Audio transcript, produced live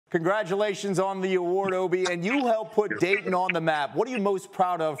Congratulations on the award, Obi, and you helped put Dayton on the map. What are you most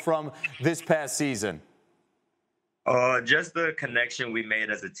proud of from this past season? Just the connection we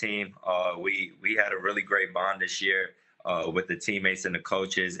made as a team. We had a really great bond this year with the teammates and the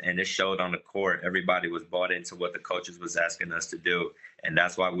coaches, and it showed on the court. Everybody was bought into what the coaches was asking us to do, and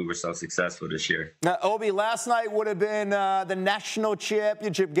that's why we were so successful this year. Now, Obi, last night would have been the national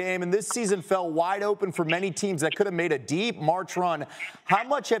championship game, and this season fell wide open for many teams that could have made a deep March run. How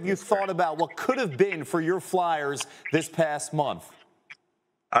much have you thought about what could have been for your Flyers this past month?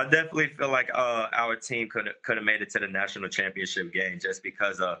 I definitely feel like our team could have made it to the national championship game just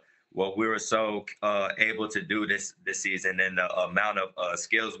because of what we were so able to do this season and the amount of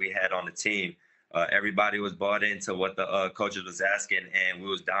skills we had on the team. Everybody was bought into what the coaches was asking, and we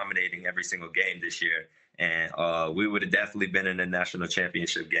was dominating every single game this year. And we would have definitely been in the national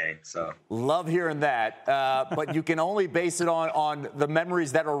championship game. So love hearing that. But you can only base it on the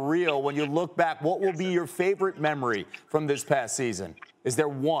memories that are real. When you look back, what will be your favorite memory from this past season? Is there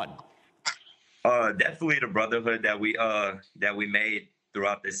one? Definitely the brotherhood that we made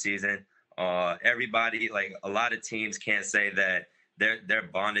throughout this season. Everybody, like a lot of teams, can't say that they're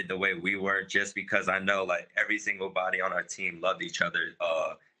bonded the way we were, just because I know like every single body on our team loved each other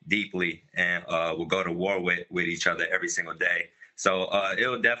deeply and will go to war with each other every single day. So it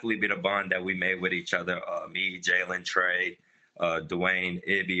will definitely be the bond that we made with each other. Me, Jalen, Trey, Dwayne,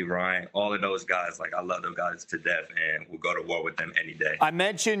 Ibby, Ryan, all of those guys. Like, I love those guys to death, and we'll go to war with them any day. I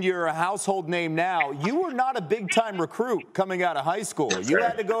mentioned you're a household name now. You were not a big-time recruit coming out of high school. You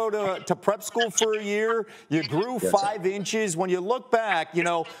had to go to prep school for a year. You grew 5 inches. When you look back, you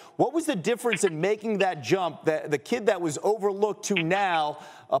know, what was the difference in making that jump, the kid that was overlooked to now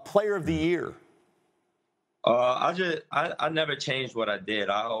a player of the year? I never changed what I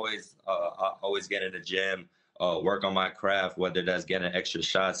did. I always get in the gym. Work on my craft, whether that's getting extra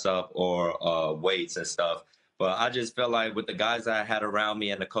shots up or weights and stuff. But I just felt like with the guys I had around me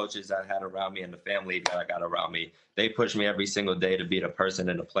and the coaches I had around me and the family that I got around me, they pushed me every single day to be the person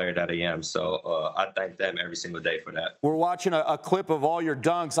and the player that I am. So I thank them every single day for that. We're watching a clip of all your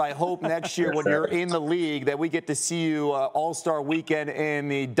dunks. I hope next year when you're in the league that we get to see you All-Star Weekend in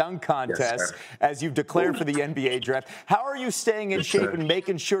the dunk contest as you've declared for the NBA draft. How are you staying in shape and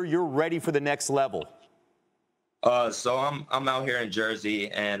making sure you're ready for the next level? So I'm out here in Jersey,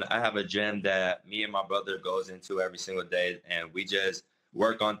 and I have a gym that me and my brother goes into every single day, and we just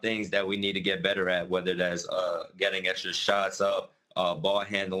work on things that we need to get better at, whether that's getting extra shots up, ball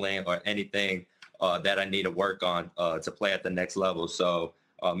handling, or anything that I need to work on to play at the next level. So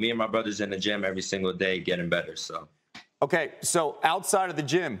me and my brother's in the gym every single day getting better. So. Okay, so outside of the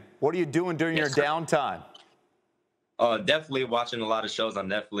gym, what are you doing during your downtime? Definitely watching a lot of shows on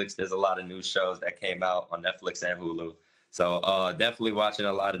Netflix. There's a lot of new shows that came out on Netflix and Hulu. So definitely watching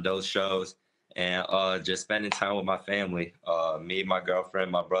a lot of those shows and just spending time with my family. Me, my girlfriend,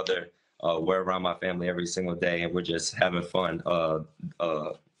 my brother, we're around my family every single day, and we're just having fun,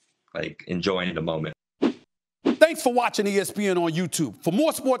 like enjoying the moment. Thanks for watching ESPN on YouTube. For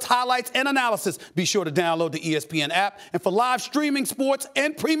more sports highlights and analysis, be sure to download the ESPN app. And for live streaming sports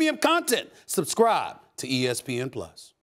and premium content, subscribe to ESPN+.